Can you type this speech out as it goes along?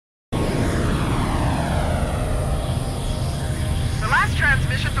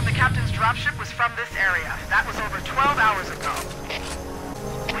dropship was from this area. That was over 12 hours ago.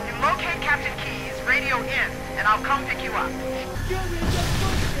 When you locate Captain Keys, radio in, and I'll come pick you up.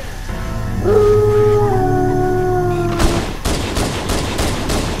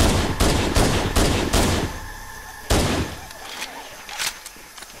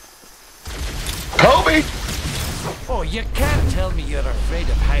 Kobe! Oh, you can't tell me you're afraid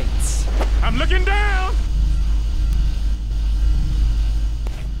of heights. I'm looking down!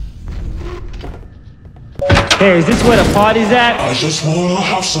 Hey, is this where the party's at? I just wanna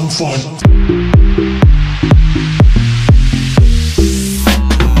have some fun.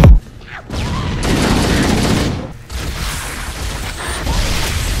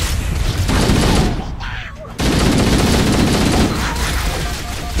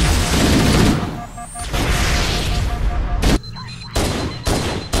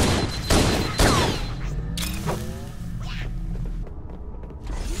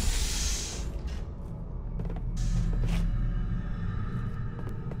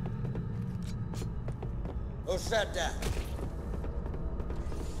 Go sit down.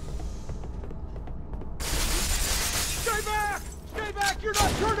 Stay back! Stay back! You're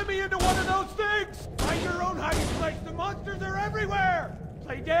not turning me into one of those things! Find your own hiding place. The monsters are everywhere!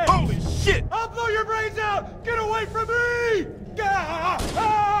 Play dead! Holy shit! I'll blow your brains out! Get away from me! Ah!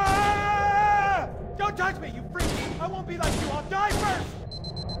 Ah! Don't touch me, you freak! I won't be like you. I'll die first!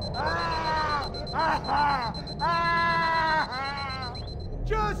 Ah! Ah! Ah!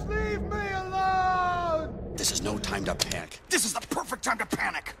 Just leave me alone! This is no time to panic. This is the perfect time to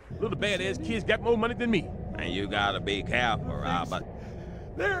panic. Little badass kid's got more money than me. And you gotta be careful, Robert.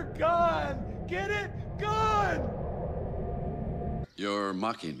 They're gone! Get it? Gone! You're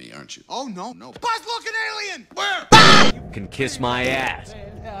mocking me, aren't you? Oh, no, no. Buzz-looking alien! Where? You can kiss my ass.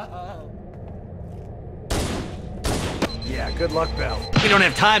 Yeah, good luck, Bell. We don't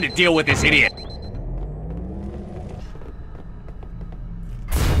have time to deal with this idiot.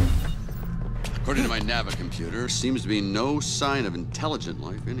 According to my Nava computer, seems to be no sign of intelligent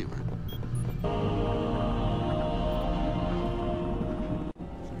life anywhere.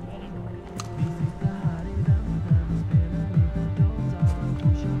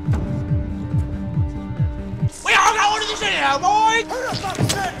 We all got one of these anyhow, boys! Who the fuck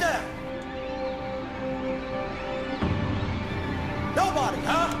said that? Nobody,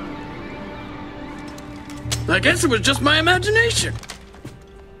 huh? I guess it was just my imagination.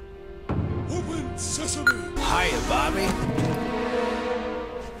 Open sesame. Hiya, Bobby.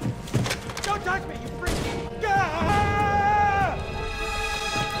 Don't touch me, you freak! Ah!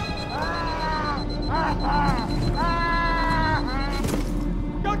 Ah! Ah! Ah!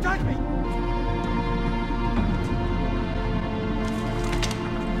 Don't touch me!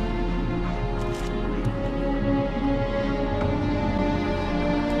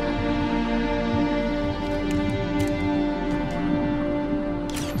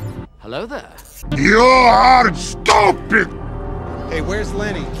 Hello there. You are stupid! Hey, where's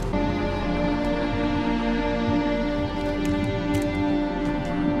Lenny?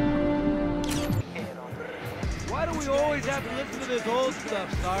 Why do we always have to listen to this old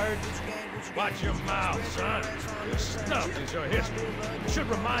stuff, Sarge? Watch your mouth, son. This stuff is your history. It should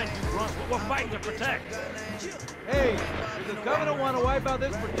remind you, Grunt, what we're fighting to protect. Hey, does the Covenant want to wipe out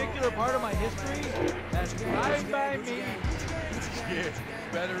this particular part of my history? That's fine by me. Yeah,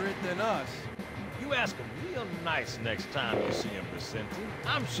 better it than us. You ask them real nice next time you see them presenting.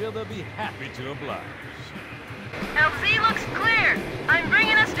 I'm sure they'll be happy to oblige. LZ looks clear. I'm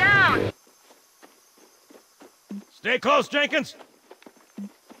bringing us down. Stay close, Jenkins.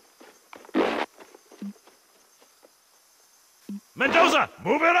 Mendoza,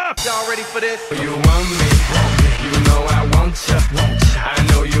 move it up! Y'all ready for this? You want me, you know I want you. I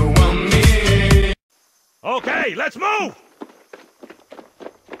know you want me. Okay, let's move!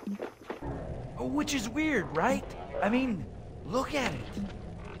 Which is weird, right? I mean, look at it.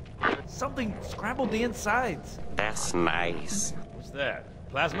 Something scrambled the insides. That's nice. What's that?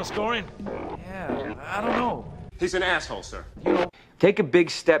 Plasma scoring? Yeah, I don't know. He's an asshole, sir. You know, Take a big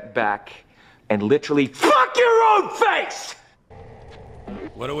step back and literally fuck your own face!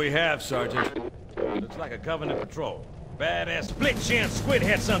 What do we have, Sergeant? Looks like a Covenant patrol. Badass split-chin,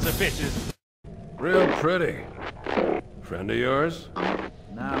 squid-head sons of bitches. Real pretty. Friend of yours?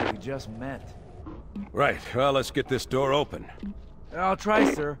 nah, we just met. Right, well, let's get this door open. I'll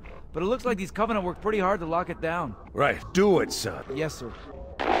try, sir. But it looks like these Covenant worked pretty hard to lock it down. Right, do it, son. Yes, sir.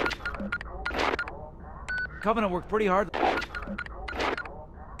 Covenant worked pretty hard.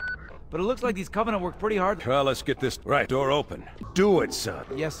 But it looks like these Covenant worked pretty hard. Well, let's get this... Right, door open. Do it, son.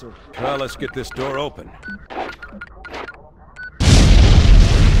 Yes, sir. Well, let's get this door open.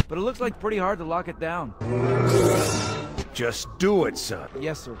 but it looks like pretty hard to lock it down. Just do it, son.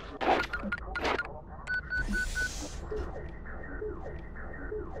 Yes, sir.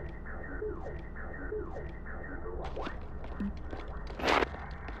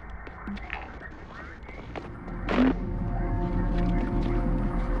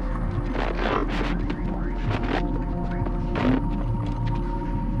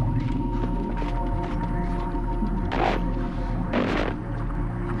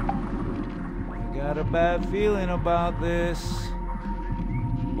 Got a bad feeling about this.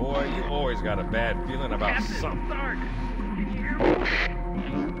 Boy, you always got a bad feeling about Captain, something. Stark, can you hear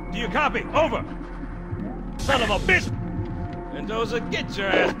me? Do you copy? Over! Son of a bitch! Mendoza, get your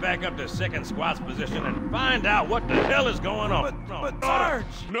ass back up to second squat's position and find out what the hell is going on. But Sarge!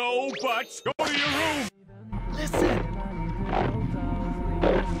 No buts! Go to your room! Listen!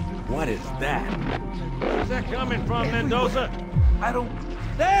 What is that? Where's that coming from, Mendoza? I don't...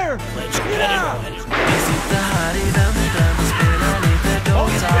 There! Yeah!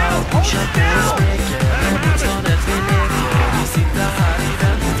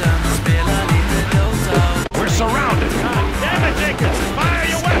 We're surrounded! God damn it, Jenkins! Fire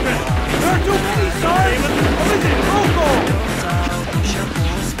your weapon! There are too many, Sarge! What is it?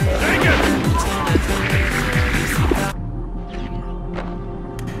 Jenkins!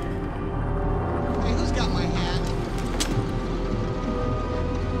 Hey, who's got my hat?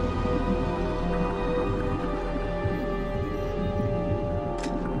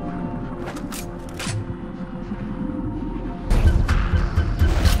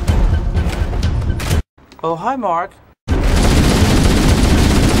 Oh, hi, Mark.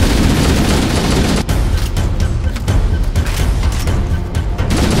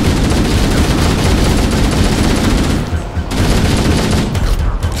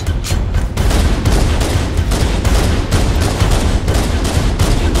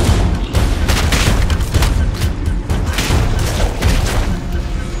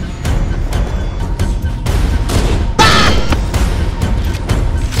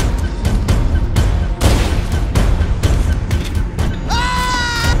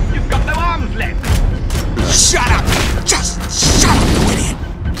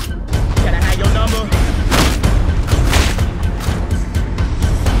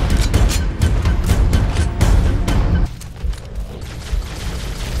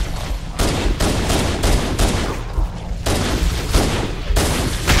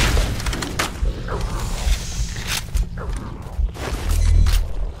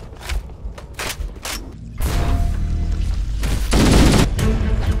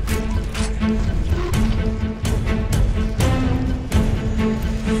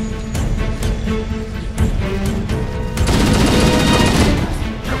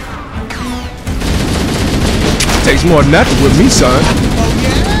 Takes more than that with me, son. Oh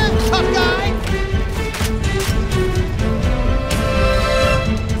yeah? Tough guy?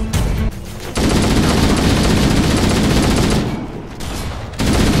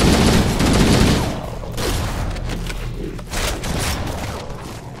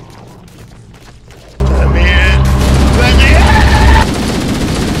 Come in.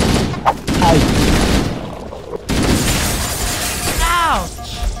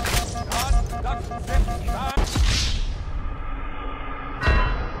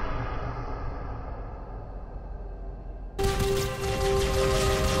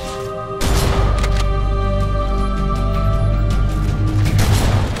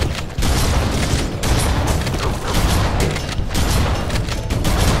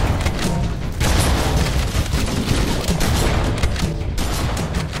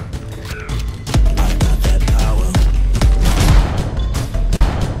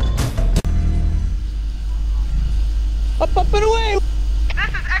 Up and away!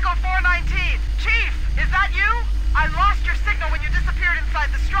 This is Echo 419. Chief, is that you? I lost your signal when you disappeared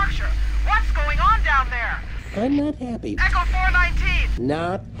inside the structure. What's going on down there? I'm not happy. Echo 419!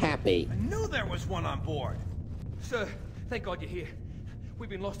 Not happy. I knew there was one on board. Sir, thank God you're here. We've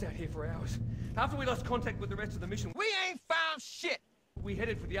been lost out here for hours. After we lost contact with the rest of the mission, we ain't found shit. We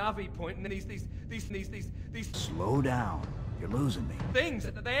headed for the RV point, and then these Slow down. You're losing me. things,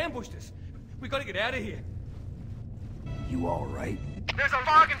 they ambushed us. We gotta get out of here. You all right? There's a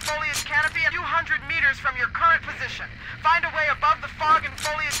fog and foliage canopy a few hundred meters from your current position. Find a way above the fog and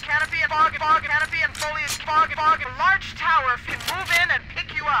foliage canopy and fog canopy and foliage fog and a large tower if you can move in and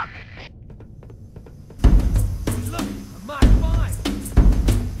pick you up. Look, I'm marked fine.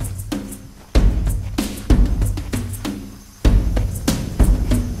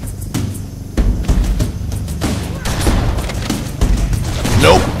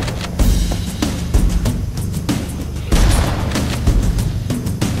 Nope.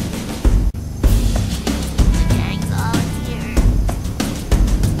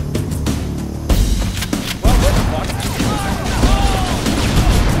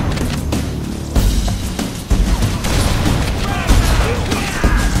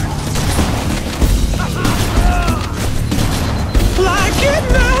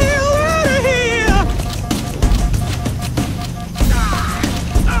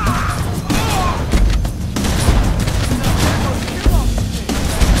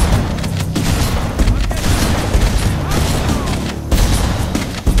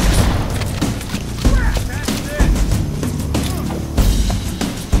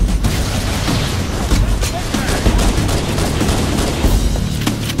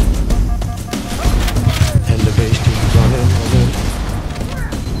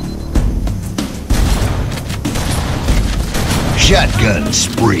 shotgun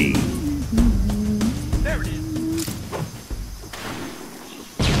spree. There it is.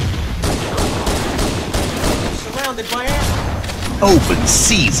 Surrounded by animals. Open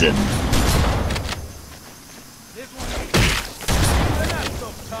season. This one. They're not so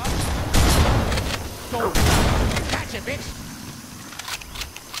tough. So Gotcha, bitch.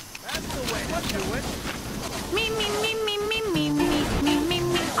 that's the way to do it. Me, me, me, me, me, me, me, me, me,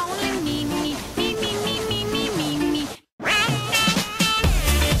 me, only me, me, me, me, me, me, me, me, me.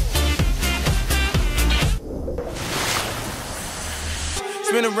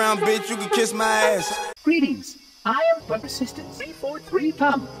 Spin around, bitch, you can kiss my ass. Greetings. I am Bug Assistant 343.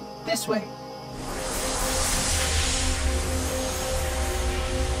 Come this way.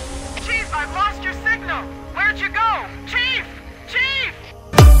 Chief, I've lost your signal. Where'd you go? Chief! Chief!